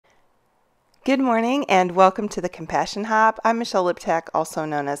Good morning and welcome to the Compassion Hop. I'm Michelle Liptak, also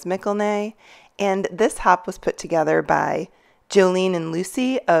known as Mickelnay, and this hop was put together by Jolene and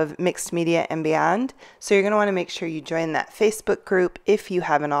Lucy of Mixed Media and Beyond. So you're going to want to make sure you join that Facebook group if you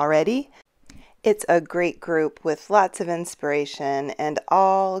haven't already. It's a great group with lots of inspiration and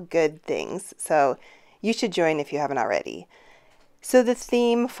all good things. So you should join if you haven't already. So the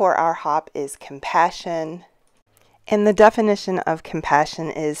theme for our hop is compassion. And the definition of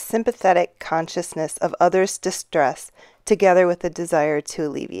compassion is sympathetic consciousness of others' distress together with the desire to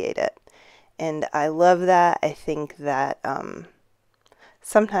alleviate it. And I love that. I think that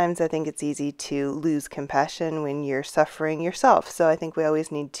sometimes I think it's easy to lose compassion when you're suffering yourself. So I think we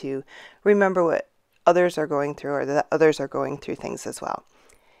always need to remember what others are going through, or that others are going through things as well.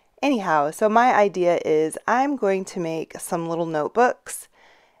 Anyhow, so my idea is I'm going to make some little notebooks,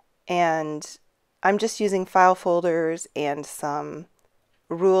 and I'm just using file folders and some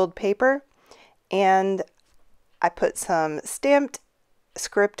ruled paper, and I put some stamped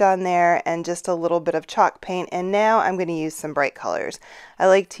script on there and just a little bit of chalk paint, and now I'm going to use some bright colors. I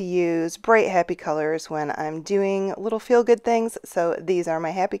like to use bright happy colors when I'm doing little feel-good things, so these are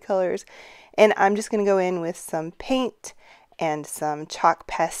my happy colors, and I'm just going to go in with some paint and some chalk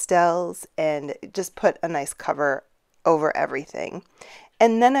pastels and just put a nice cover over everything.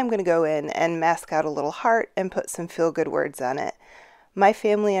 And then I'm going to go in and mask out a little heart and put some feel-good words on it. My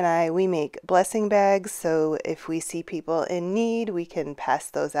family and I, we make blessing bags, so if we see people in need, we can pass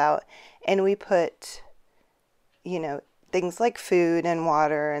those out. And we put, things like food and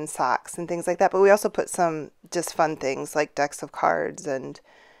water and socks and things like that. But we also put some just fun things like decks of cards. And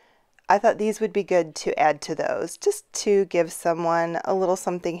I thought these would be good to add to those, just to give someone a little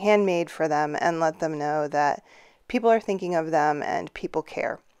something handmade for them and let them know that people are thinking of them and people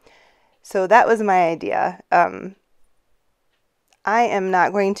care. So that was my idea. I am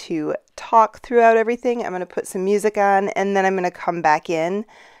not going to talk throughout everything. I'm going to put some music on and then I'm going to come back in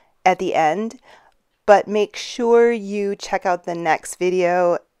at the end. But make sure you check out the next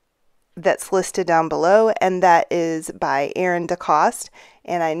video that's listed down below, and that is by Erin DeCoste.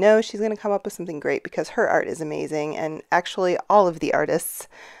 And I know she's going to come up with something great because her art is amazing, and actually all of the artists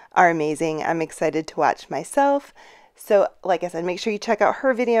are amazing. I'm excited to watch myself. So like I said, make sure you check out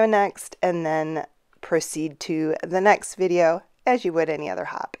her video next and then proceed to the next video as you would any other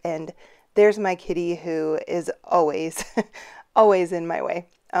hop. And there's my kitty who is always, always in my way.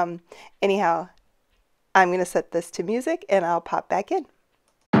 Anyhow, I'm going to set this to music and I'll pop back in.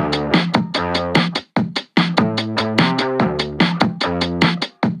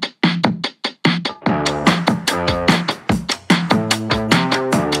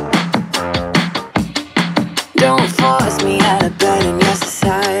 Don't force me out of bed in your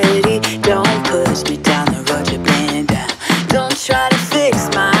society. Don't push me down the road you're playing down. Don't try to fix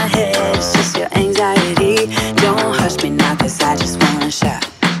my head, it's just your anxiety. Don't hush me now, cause I just wanna shout.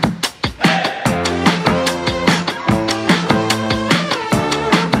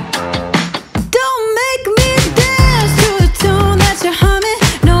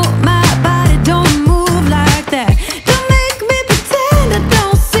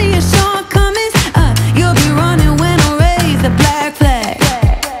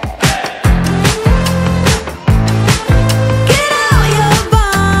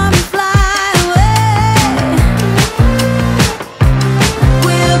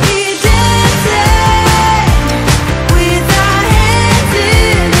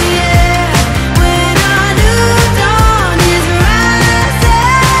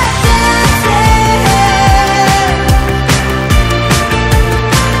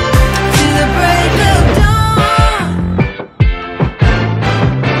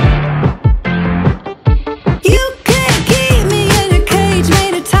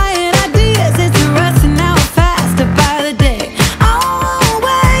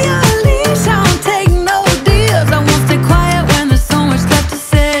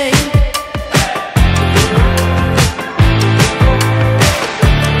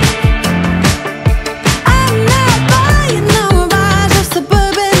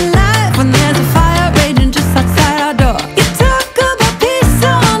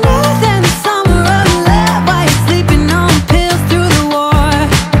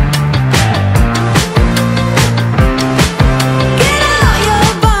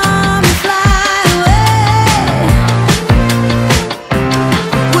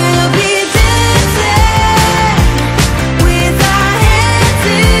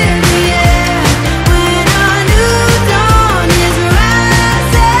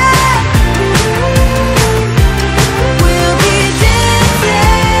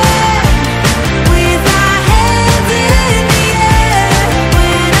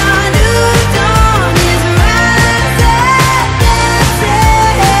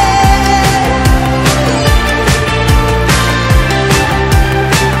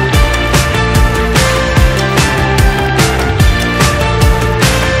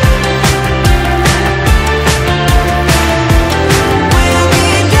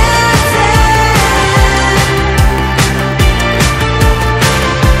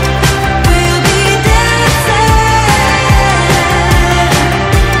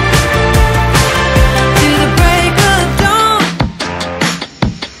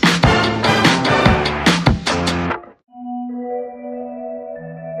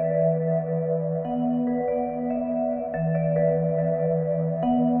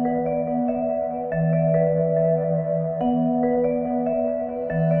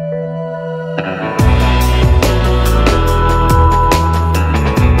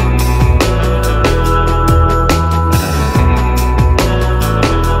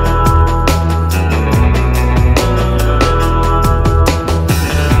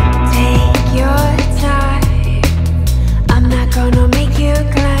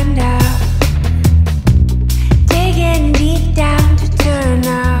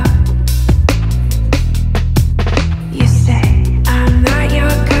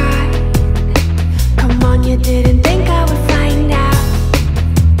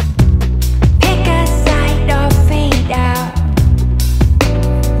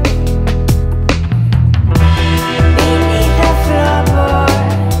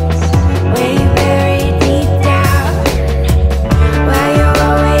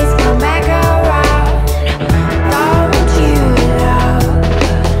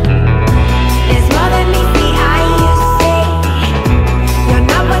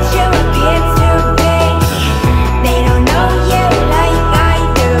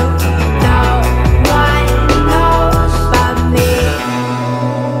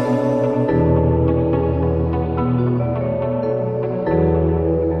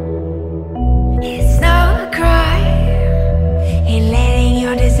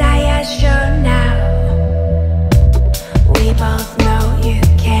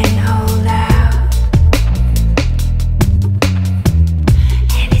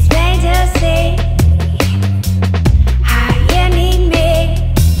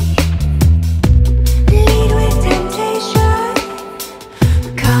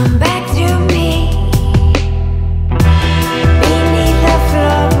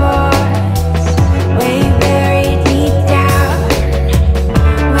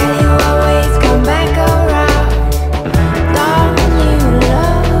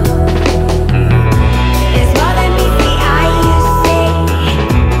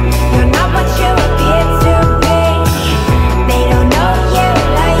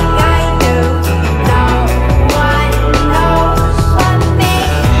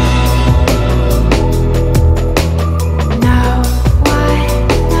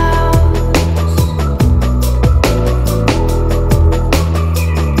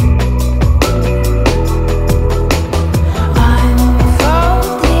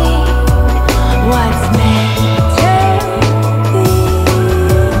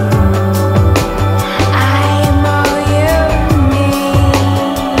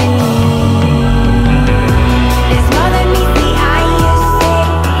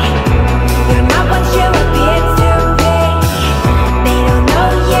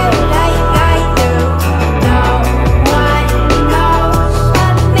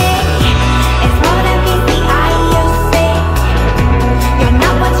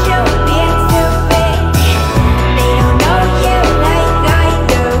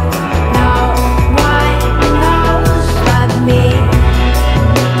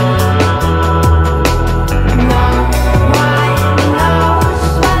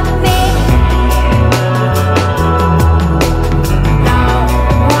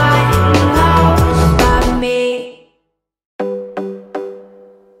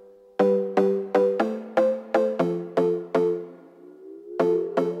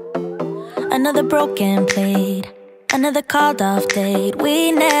 Another broken plate, another called off date.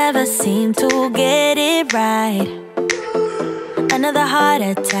 We never seem to get it right. Another heart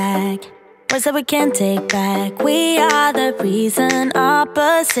attack, words that we can't take back. We are the reason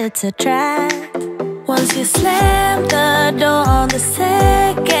opposites attract. Once you slam the door on the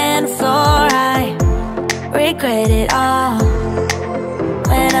second floor, I regret it all.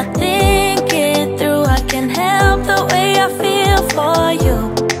 When I think it through, I can't help the way I feel for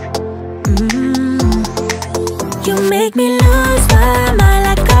you. You make me lose my mind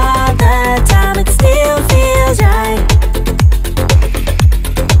like all the time. It still feels right.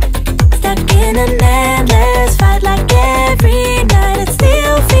 Stuck in an endless fight like every night. It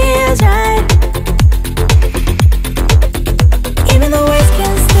still feels right. Even the words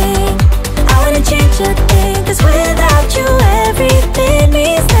can sting. I wanna change a thing, 'cause without you everything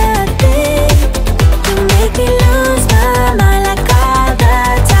means nothing. You make me lose my mind like all the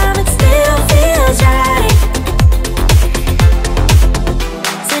time. It still feels right.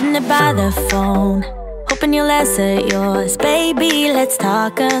 By the phone, hoping you'll answer yours. Baby, let's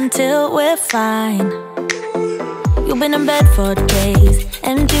talk until we're fine. You've been in bed for days,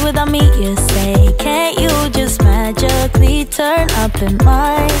 empty without me, you say. Can't you just magically turn up in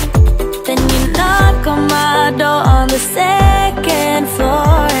mine? Then you knock on my door on the second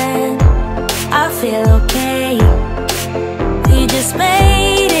floor, and I feel okay. We just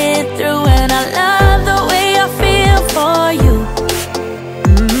made it through, and I love the way I feel for you.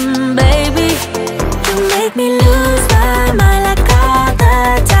 Make me lose my mind like all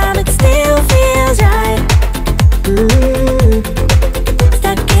the time. It still feels right.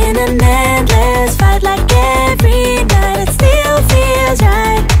 Stuck in an endless fight like every night. It still feels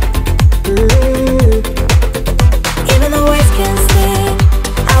right. Even the words can sting.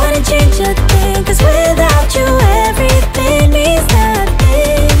 I wouldn't change a thing, 'cause without you everything means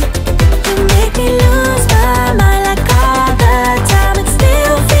nothing. You make me lose my mind like all the time. It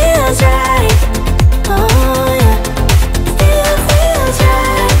still feels right. Oh yeah, still feels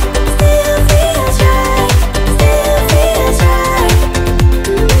right, still feels right, still feels right.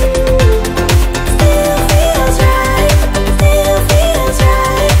 Still feels right, still feels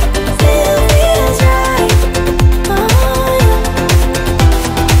right, still feels right. Oh yeah.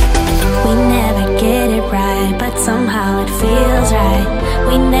 We never get it right, but somehow it feels right.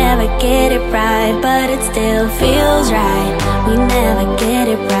 We never get it right, but it still feels right. We never get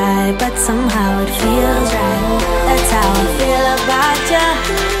it right, but somehow it feels right. That's how I feel about you.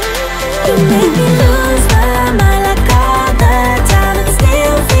 You make me lose my mind like all the time. It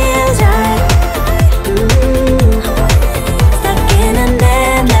still feels right. Stuck in an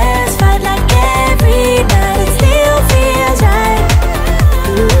endless fight like every night. It still feels right.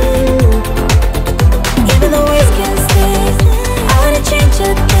 Even the words can sting. I wanna change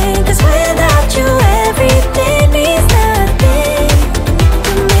a thing, 'cause without you everything means nothing.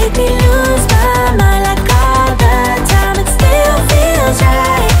 You make me lose my mind like all the time. It still feels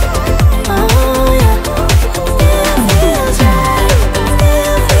right. Oh yeah, still feels right.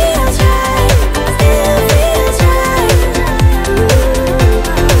 Still feels right. Still feels right.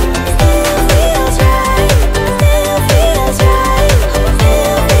 Still feels right. Still feels right.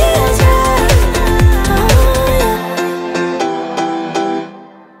 Still feels right. Oh yeah.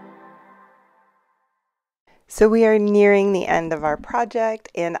 So we are nearing the end of our project,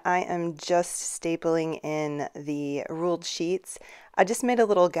 and I am just stapling in the ruled sheets. I just made a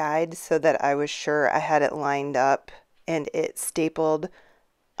little guide so that I was sure I had it lined up and it stapled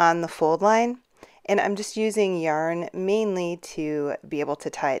on the fold line. And I'm just using yarn mainly to be able to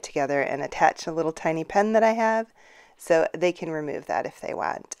tie it together and attach a little tiny pen that I have, so they can remove that if they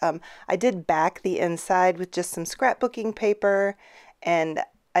want. I did back the inside with just some scrapbooking paper, and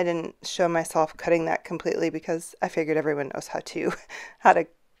I didn't show myself cutting that completely because I figured everyone knows how to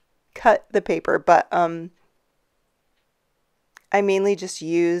cut the paper, but I mainly just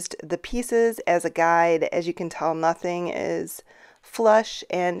used the pieces as a guide. As you can tell, nothing is flush,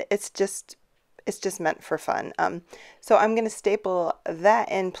 and it's just meant for fun. So I'm going to staple that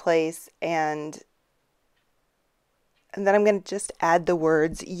in place, and then I'm going to just add the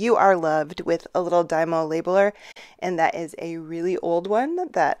words "You are loved" with a little Dymo labeler, and that is a really old one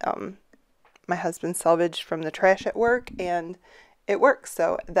that my husband salvaged from the trash at work, and it works,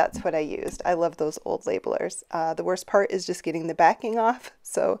 so that's what I used. I love those old labelers. The worst part is just getting the backing off,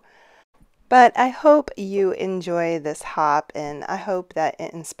 but I hope you enjoy this hop, and I hope that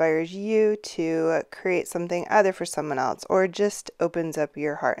it inspires you to create something either for someone else or just opens up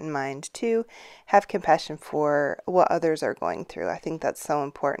your heart and mind to have compassion for what others are going through. I think that's so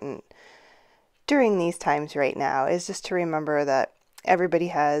important during these times right now, is just to remember that everybody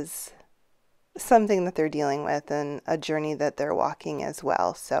has something that they're dealing with and a journey that they're walking as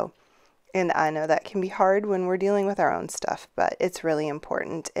well. So, and I know that can be hard when we're dealing with our own stuff, but it's really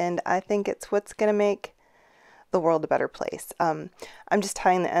important. And I think it's what's going to make the world a better place. I'm just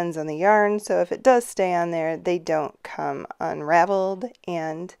tying the ends on the yarn, so if it does stay on there, they don't come unraveled.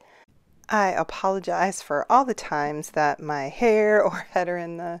 And I apologize for all the times that my hair or head are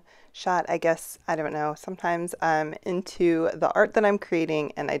in the shot. I guess, I don't know, sometimes I'm into the art that I'm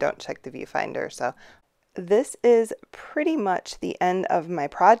creating and I don't check the viewfinder. So this is pretty much the end of my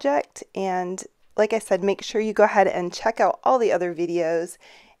project. And like I said, make sure you go ahead and check out all the other videos.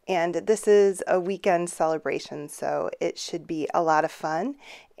 And this is a weekend celebration, so it should be a lot of fun.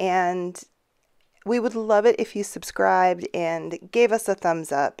 And we would love it if you subscribed and gave us a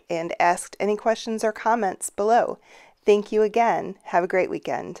thumbs up and asked any questions or comments below. Thank you again. Have a great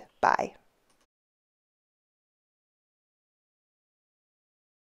weekend. Bye.